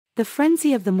The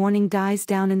frenzy of the morning dies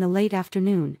down in the late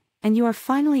afternoon, and you are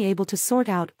finally able to sort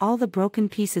out all the broken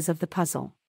pieces of the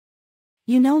puzzle.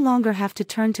 You no longer have to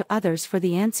turn to others for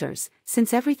the answers,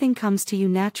 since everything comes to you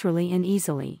naturally and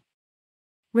easily.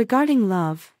 Regarding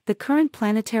love, the current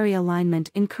planetary alignment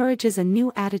encourages a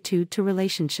new attitude to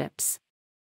relationships.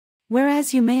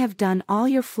 Whereas you may have done all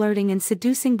your flirting and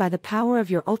seducing by the power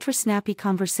of your ultra-snappy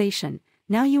conversation,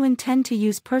 now you intend to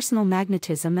use personal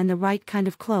magnetism and the right kind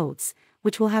of clothes,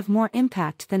 which will have more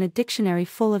impact than a dictionary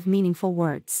full of meaningful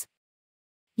words.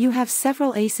 You have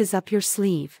several aces up your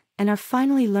sleeve, and are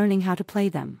finally learning how to play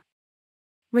them.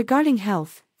 Regarding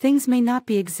health, things may not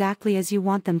be exactly as you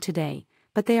want them today,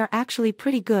 but they are actually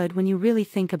pretty good when you really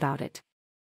think about it.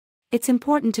 It's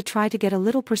important to try to get a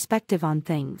little perspective on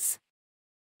things.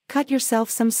 Cut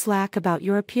yourself some slack about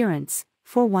your appearance,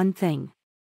 for one thing.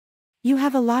 You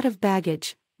have a lot of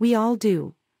baggage, we all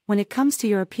do, when it comes to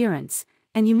your appearance,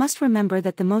 and you must remember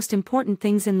that the most important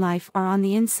things in life are on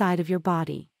the inside of your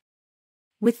body.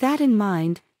 With that in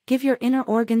mind, give your inner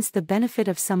organs the benefit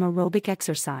of some aerobic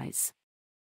exercise.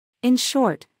 In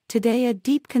short, today a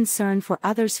deep concern for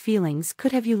others' feelings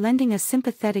could have you lending a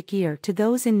sympathetic ear to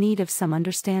those in need of some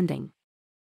understanding.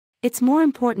 It's more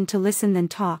important to listen than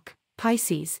talk,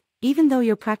 Pisces, even though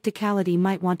your practicality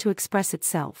might want to express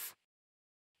itself.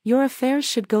 Your affairs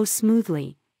should go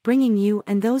smoothly, bringing you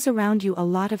and those around you a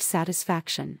lot of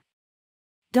satisfaction.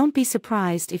 Don't be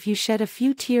surprised if you shed a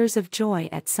few tears of joy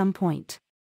at some point.